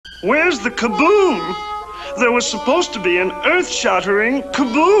Where's the kaboom? There was supposed to be an earth-shattering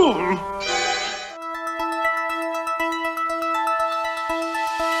kaboom.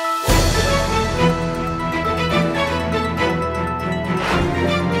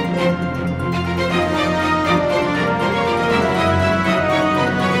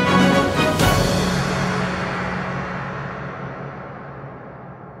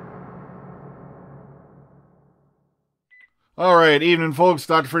 All right, evening, folks.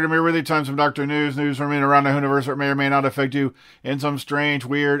 Dr. Freedom here with you. Time some Doctor News from in around the universe that may or may not affect you in some strange,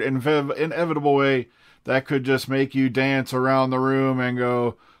 weird, inevitable way that could just make you dance around the room and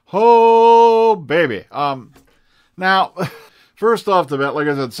go, "Oh, baby." Now, first off the bat, like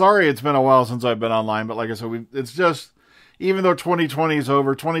I said, sorry it's been a while since I've been online, but like I said, it's just, even though 2020 is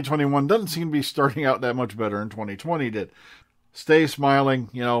over, 2021 doesn't seem to be starting out that much better than 2020 did. Stay smiling,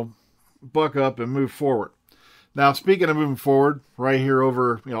 buck up and move forward. Now, speaking of moving forward, right here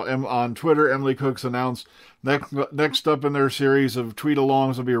over, on Twitter, Emily Cook's announced next up in their series of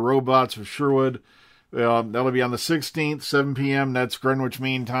tweet-alongs will be Robots of Sherwood. That'll be on the 16th, 7 p.m. That's Greenwich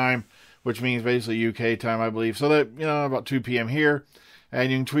Mean Time, which means basically UK time, I believe. So that, about 2 p.m. here.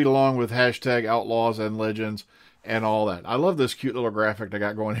 And you can tweet along with hashtag Outlaws and Legends and all that. I love this cute little graphic they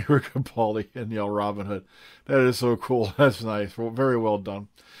got going here with Capaldi and, Robin Hood. That is so cool. That's nice. Very well done.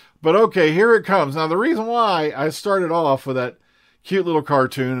 But okay, here it comes. Now, the reason why I started off with that cute little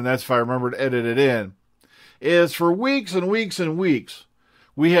cartoon, and that's if I remember to edit it in, is for weeks and weeks and weeks,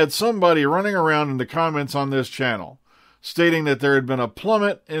 we had somebody running around in the comments on this channel stating that there had been a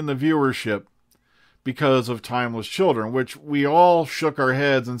plummet in the viewership because of Timeless Children, which we all shook our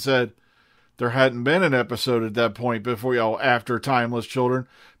heads and said there hadn't been an episode at that point before, after Timeless Children,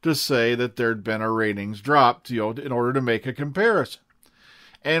 to say that there'd been a ratings drop, in order to make a comparison.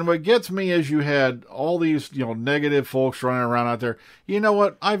 And what gets me is you had all these, negative folks running around out there. You know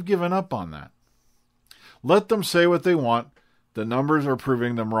what? I've given up on that. Let them say what they want. The numbers are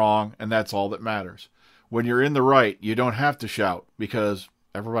proving them wrong, and that's all that matters. When you're in the right, you don't have to shout because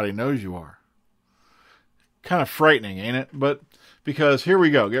everybody knows you are. Kind of frightening, ain't it? But because here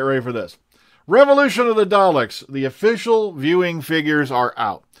we go. Get ready for this. Revolution of the Daleks. The official viewing figures are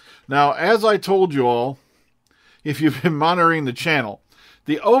out. Now, as I told you all, if you've been monitoring the channel,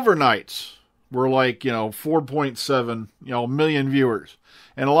 the overnights were like, 4.7, million viewers.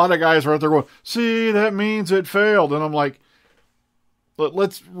 And a lot of guys were out there going, see, that means it failed. And I'm like,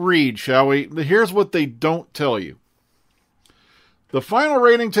 let's read, shall we? Here's what they don't tell you. The final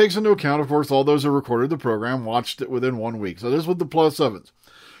rating takes into account, of course, all those who recorded the program, watched it within 1 week. So this was the +7s.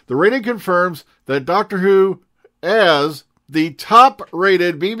 The rating confirms that Doctor Who, as the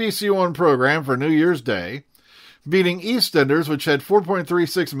top-rated BBC One program for New Year's Day, beating EastEnders, which had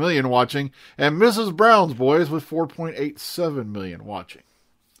 4.36 million watching, and Mrs. Brown's Boys with 4.87 million watching.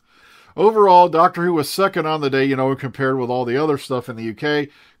 Overall, Doctor Who was second on the day, compared with all the other stuff in the UK.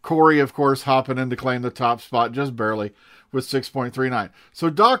 Corey, of course, hopping in to claim the top spot just barely with 6.39.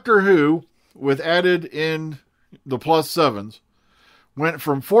 So Doctor Who, with added in the +7s, went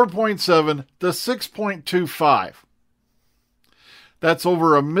from 4.7 to 6.25. That's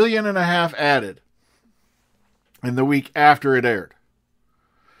over 1.5 million added in the week after it aired.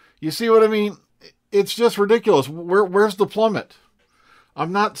 You see what I mean? It's just ridiculous. Where's the plummet?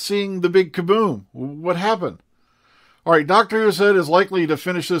 I'm not seeing the big kaboom. What happened? All right, Doctor Who said is likely to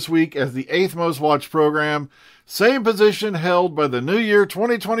finish this week as the 8th most watched program. Same position held by the New Year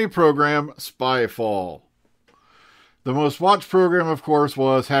 2020 program, Spyfall. The most watched program, of course,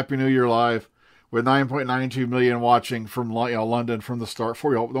 was Happy New Year Live, with 9.92 million watching from London from the start,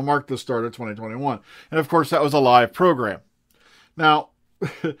 they'll mark the start of 2021. And of course, that was a live program. Now,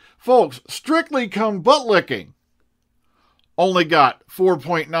 folks, Strictly Come Butt Licking only got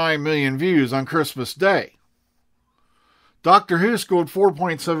 4.9 million views on Christmas Day. Doctor Who scored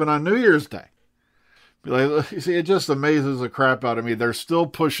 4.7 on New Year's Day. You see, it just amazes the crap out of me. They're still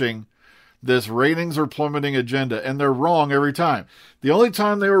pushing this ratings are plummeting agenda, and they're wrong every time. The only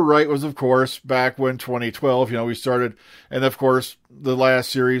time they were right was, of course, back when 2012, we started, and of course, the last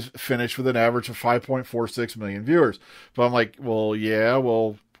series finished with an average of 5.46 million viewers. But I'm like,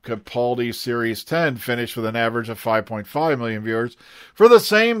 Capaldi's Series 10 finished with an average of 5.5 million viewers for the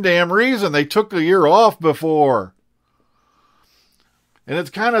same damn reason. They took a year off before. And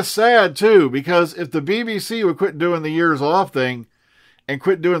it's kind of sad, too, because if the BBC would quit doing the years off thing, and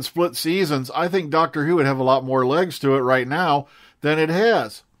quit doing split seasons, I think Doctor Who would have a lot more legs to it right now than it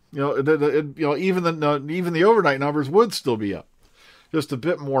has. Even the overnight numbers would still be up, just a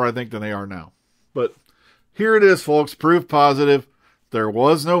bit more, I think, than they are now. But here it is, folks. Proof positive. There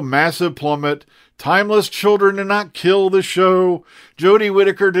was no massive plummet. Timeless children did not kill the show. Jodie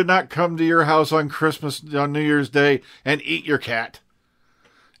Whittaker did not come to your house on New Year's Day and eat your cat.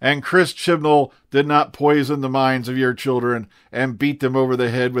 And Chris Chibnall did not poison the minds of your children and beat them over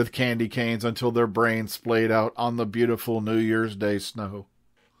the head with candy canes until their brains splayed out on the beautiful New Year's Day snow.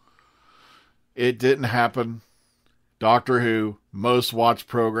 It didn't happen. Doctor Who, most watched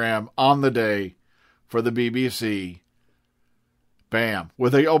program on the day for the BBC. Bam.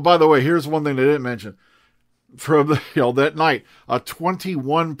 By the way, here's one thing they didn't mention. From that night, a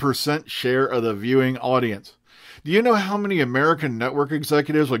 21% share of the viewing audience. Do you know how many American network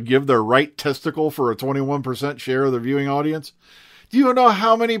executives would give their right testicle for a 21% share of the viewing audience? Do you know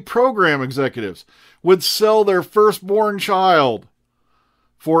how many program executives would sell their firstborn child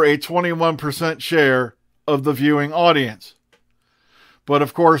for a 21% share of the viewing audience? But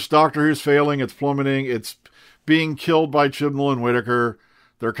of course, Doctor Who's failing. It's plummeting. It's being killed by Chibnall and Whittaker.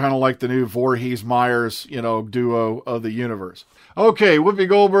 They're kind of like the new Voorhees-Myers, duo of the universe. Okay, Whoopi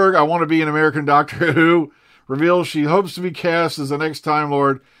Goldberg, I want to be an American Doctor Who, reveals she hopes to be cast as the next Time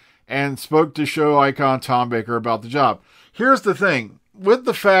Lord and spoke to show icon Tom Baker about the job. Here's the thing. With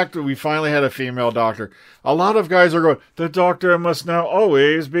the fact that we finally had a female doctor, a lot of guys are going, the doctor must now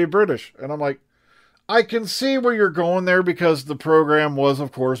always be British. And I'm like, I can see where you're going there because the program was,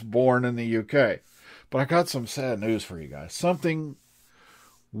 of course, born in the UK. But I got some sad news for you guys. Something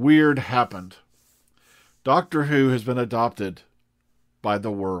weird happened. Doctor Who has been adopted by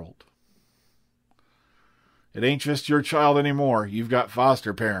the world. It ain't just your child anymore. You've got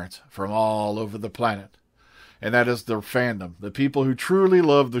foster parents from all over the planet. And that is the fandom, the people who truly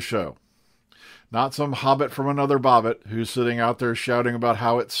love the show. Not some hobbit from another bobbit who's sitting out there shouting about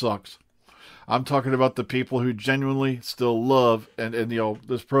how it sucks. I'm talking about the people who genuinely still love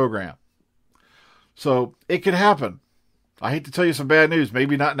this program. So it could happen. I hate to tell you some bad news.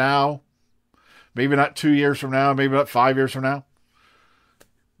 Maybe not now. Maybe not 2 years from now. Maybe not 5 years from now.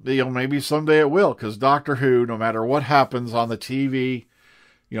 Maybe someday it will, because Doctor Who, no matter what happens on the TV,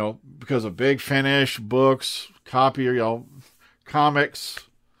 because of Big Finish, books, comics,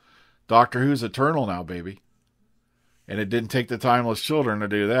 Doctor Who's eternal now, baby. And it didn't take the timeless children to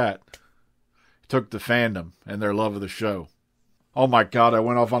do that. It took the fandom and their love of the show. Oh my God, I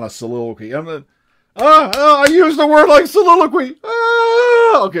went off on a soliloquy. I used the word like soliloquy.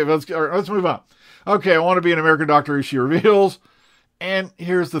 Okay, let's move on. Okay, I want to be an American Doctor Who, she reveals. And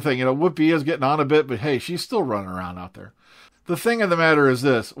here's the thing, Whoopi is getting on a bit, but hey, she's still running around out there. The thing of the matter is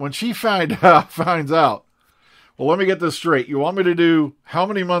this, when she finds out, well, let me get this straight. You want me to do how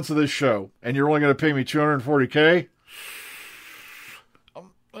many months of this show, and you're only going to pay me $240K?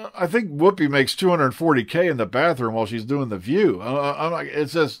 I think Whoopi makes $240K in the bathroom while she's doing The View.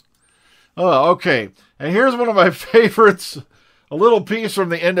 It's just, okay. And here's one of my favorites, a little piece from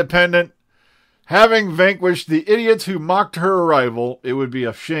The Independent. Having vanquished the idiots who mocked her arrival, it would be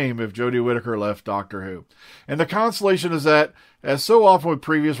a shame if Jodie Whittaker left Doctor Who. And the consolation is that, as so often with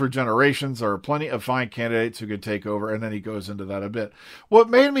previous regenerations, there are plenty of fine candidates who could take over, and then he goes into that a bit. What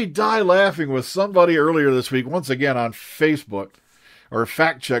made me die laughing was somebody earlier this week, once again on Facebook, or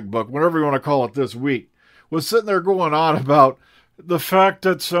Fact Check Book, whatever you want to call it this week, was sitting there going on about the fact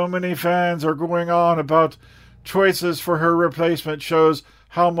that so many fans are going on about choices for her replacement shows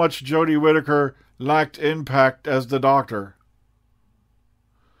how much Jodie Whittaker lacked impact as the Doctor.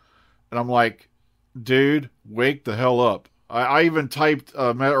 And I'm like, dude, wake the hell up. I even typed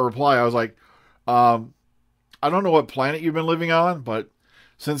a reply. I was like, I don't know what planet you've been living on, but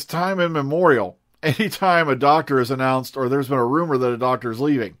since time immemorial, anytime a Doctor is announced or there's been a rumor that a Doctor is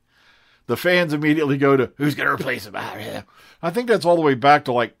leaving, the fans immediately go to, who's going to replace him? I think that's all the way back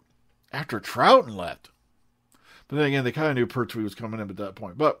to after Troughton left. But then again, they kind of knew Pertwee was coming in at that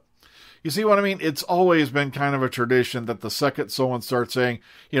point. But you see what I mean? It's always been kind of a tradition that the second someone starts saying,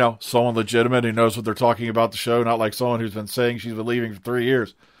 someone legitimate who knows what they're talking about the show, not like someone who's been saying she's been leaving for 3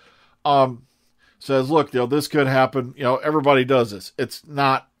 years, says, look, this could happen. Everybody does this. It's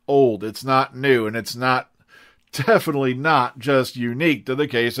not old. It's not new. And it's definitely not just unique to the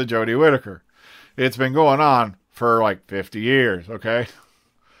case of Jodie Whittaker. It's been going on for 50 years, okay?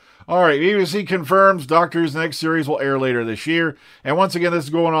 All right, BBC confirms Doctor Who's next series will air later this year. And once again, this is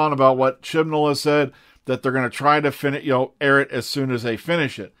going on about what Chibnall has said, that they're going to try to air it as soon as they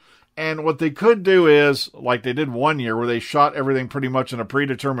finish it. And what they could do is, like they did one year, where they shot everything pretty much in a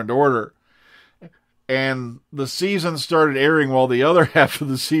predetermined order. And the season started airing while the other half of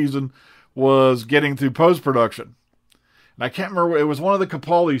the season was getting through post-production. And I can't remember, it was one of the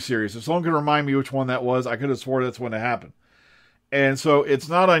Capaldi series. If someone can remind me which one that was, I could have sworn that's when it happened. And so it's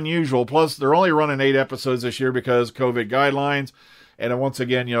not unusual. Plus, they're only running 8 episodes this year because COVID guidelines. And then once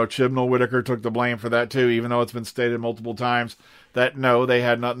again, Chibnall Whittaker took the blame for that too, even though it's been stated multiple times that no, they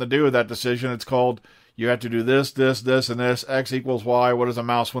had nothing to do with that decision. It's called, you have to do this, this, this, and this. X equals Y. What is a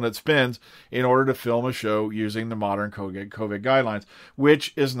mouse when it spins? In order to film a show using the modern COVID guidelines,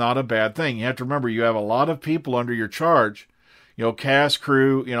 which is not a bad thing. You have to remember, you have a lot of people under your charge, cast,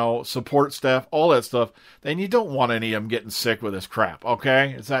 crew, support staff, all that stuff. Then you don't want any of them getting sick with this crap,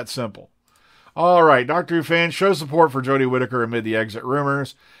 okay? It's that simple. All right, Doctor Who fans, show support for Jodie Whittaker amid the exit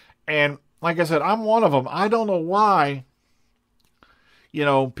rumors. And like I said, I'm one of them. I don't know why,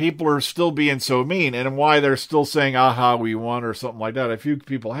 people are still being so mean and why they're still saying, aha, we won or something like that. A few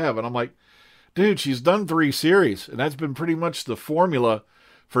people have. And I'm like, dude, she's done 3 series. And that's been pretty much the formula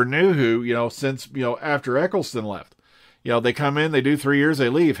for New Who, since, after Eccleston left. They come in, they do 3 years, they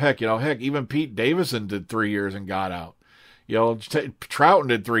leave. Heck, even Pete Davison did 3 years and got out. Troughton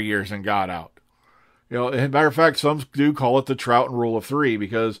did 3 years and got out. As a matter of fact, some do call it the Troughton rule of 3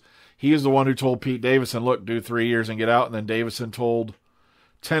 because he is the one who told Pete Davison, look, do 3 years and get out. And then Davison told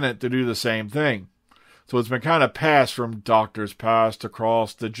Tennant to do the same thing. So it's been kind of passed from doctors passed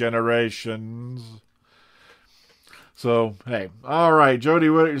across the generations. So, hey. All right,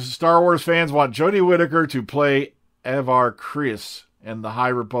 Jodie Whittaker. Star Wars fans want Jodie Whittaker to play Avar Kriss in the High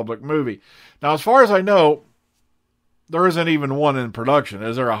Republic movie. Now, as far as I know, there isn't even one in production.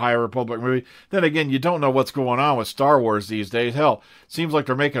 Is there a High Republic movie? Then again, you don't know what's going on with Star Wars these days. Hell, it seems like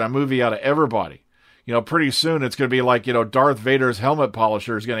they're making a movie out of everybody. Pretty soon it's going to be like, Darth Vader's helmet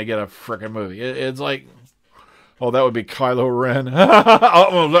polisher is going to get a frickin' movie. It's like, oh, that would be Kylo Ren.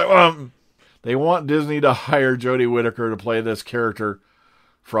 They want Disney to hire Jodie Whittaker to play this character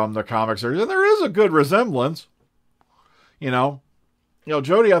from the comic series. And there is a good resemblance.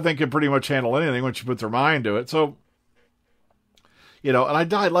 Jodie, I think, can pretty much handle anything when she puts her mind to it. So, and I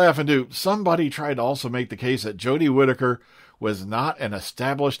died laughing, too. Somebody tried to also make the case that Jodie Whittaker was not an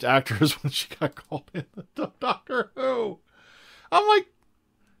established actress when she got called in the Doctor Who. I'm like,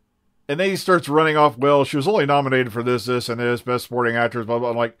 and then he starts running off, well, she was only nominated for this, and this, best supporting actress, blah,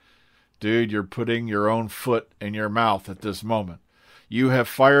 blah. I'm like, dude, you're putting your own foot in your mouth at this moment. You have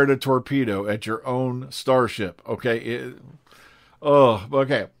fired a torpedo at your own starship, okay?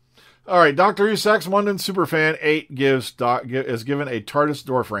 Okay. All right, Doctor Who Saxmundham Superfan 8 is given a Tardis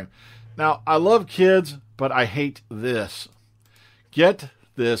door frame. Now, I love kids, but I hate this. Get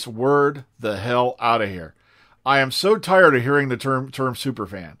this word the hell out of here. I am so tired of hearing the term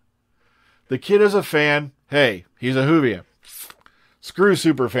superfan. The kid is a fan. Hey, he's a Whovian. Screw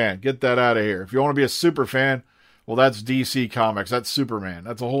superfan. Get that out of here. If you want to be a superfan, well, that's DC Comics. That's Superman.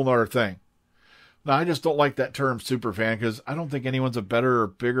 That's a whole nother thing. Now, I just don't like that term superfan because I don't think anyone's a better or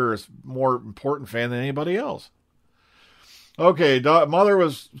bigger or more important fan than anybody else. Okay, Mother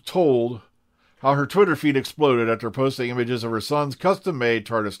was told how her Twitter feed exploded after posting images of her son's custom-made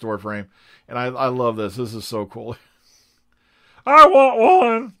TARDIS door frame. And I love this. This is so cool. I want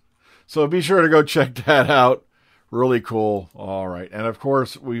one! So be sure to go check that out. Really cool. All right. And, of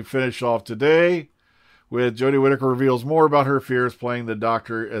course, we finish off today with Jodie Whittaker reveals more about her fears playing the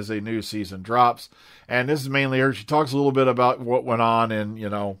Doctor as a new season drops. And this is mainly her. She talks a little bit about what went on in,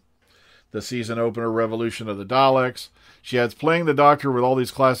 the season opener Revolution of the Daleks. She adds, playing the Doctor with all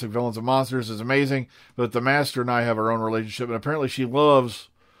these classic villains and monsters is amazing, but the Master and I have our own relationship, and apparently she loves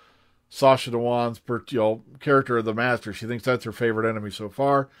Sacha Dhawan's character of the Master. She thinks that's her favorite enemy so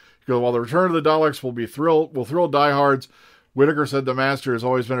far. She goes, while the return of the Daleks will thrill diehards, Whittaker said the Master has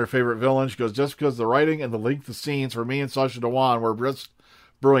always been her favorite villain. She goes, just because the writing and the length of scenes for me and Sacha Dhawan were just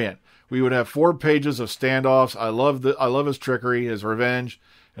brilliant. We would have 4 pages of standoffs. I love his trickery, his revenge,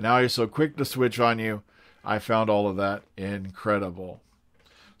 and now he's so quick to switch on you. I found all of that incredible.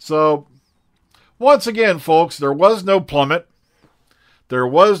 So, once again, folks, there was no Plummet. There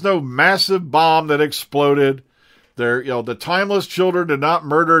was no massive bomb that exploded. The timeless children did not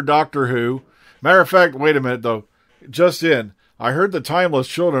murder Doctor Who. Matter of fact, wait a minute, though. Just in, I heard the timeless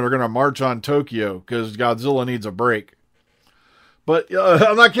children are going to march on Tokyo because Godzilla needs a break. But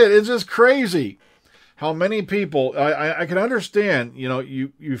I'm not kidding. It's just crazy how many people, I can understand,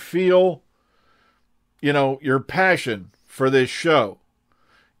 you feel, your passion for this show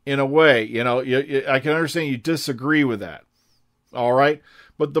in a way, I can understand you disagree with that. All right.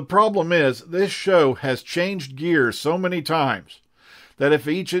 But the problem is this show has changed gears so many times that if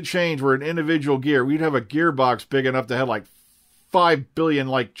each had changed were an individual gear, we'd have a gearbox big enough to have like 5 billion,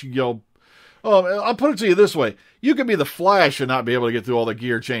 I'll put it to you this way. You could be the Flash and not be able to get through all the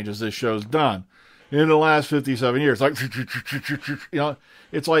gear changes this show's done in the last 57 years. Like,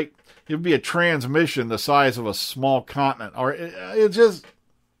 it's like it would be a transmission the size of a small continent. Or it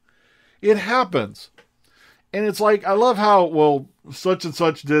happens. And it's like, I love how, well, such and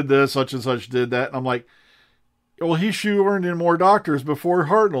such did this, such and such did that. And I'm like, well, he shoehorned in more doctors before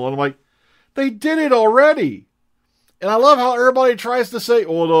Hartnell. And I'm like, they did it already. And I love how everybody tries to say,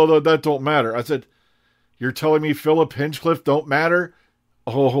 oh, no, that don't matter. I said, you're telling me Philip Hinchcliffe don't matter?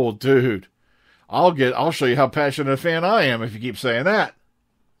 Oh, dude. I'll show you how passionate a fan I am if you keep saying that.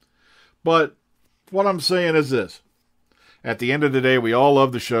 But what I'm saying is this. At the end of the day, we all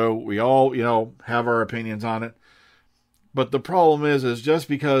love the show. We all, have our opinions on it. But the problem is just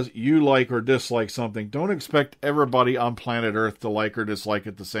because you like or dislike something, don't expect everybody on planet Earth to like or dislike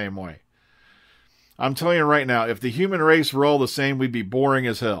it the same way. I'm telling you right now, if the human race were all the same, we'd be boring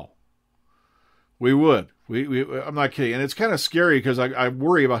as hell. We would. I'm not kidding. And it's kind of scary because I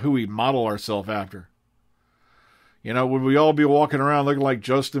worry about who we model ourselves after. Would we all be walking around looking like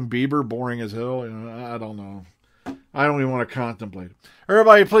Justin Bieber, boring as hell? I don't know. I don't even want to contemplate it.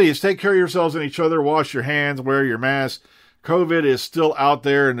 Everybody, please take care of yourselves and each other. Wash your hands. Wear your mask. COVID is still out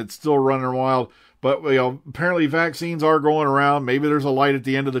there and it's still running wild. But apparently vaccines are going around. Maybe there's a light at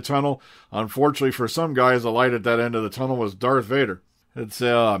the end of the tunnel. Unfortunately for some guys, the light at that end of the tunnel was Darth Vader. It's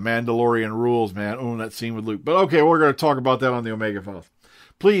Mandalorian rules, man. Oh, that scene with Luke. But okay, we're going to talk about that on the Omega Files.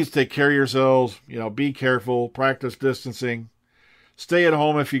 Please take care of yourselves. Be careful. Practice distancing. Stay at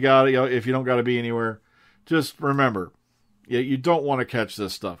home if you got it. If you don't got to be anywhere. Just remember, you don't want to catch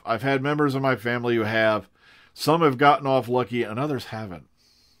this stuff. I've had members of my family who have. Some have gotten off lucky and others haven't.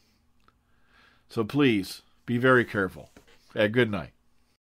 So please, be very careful. Good night.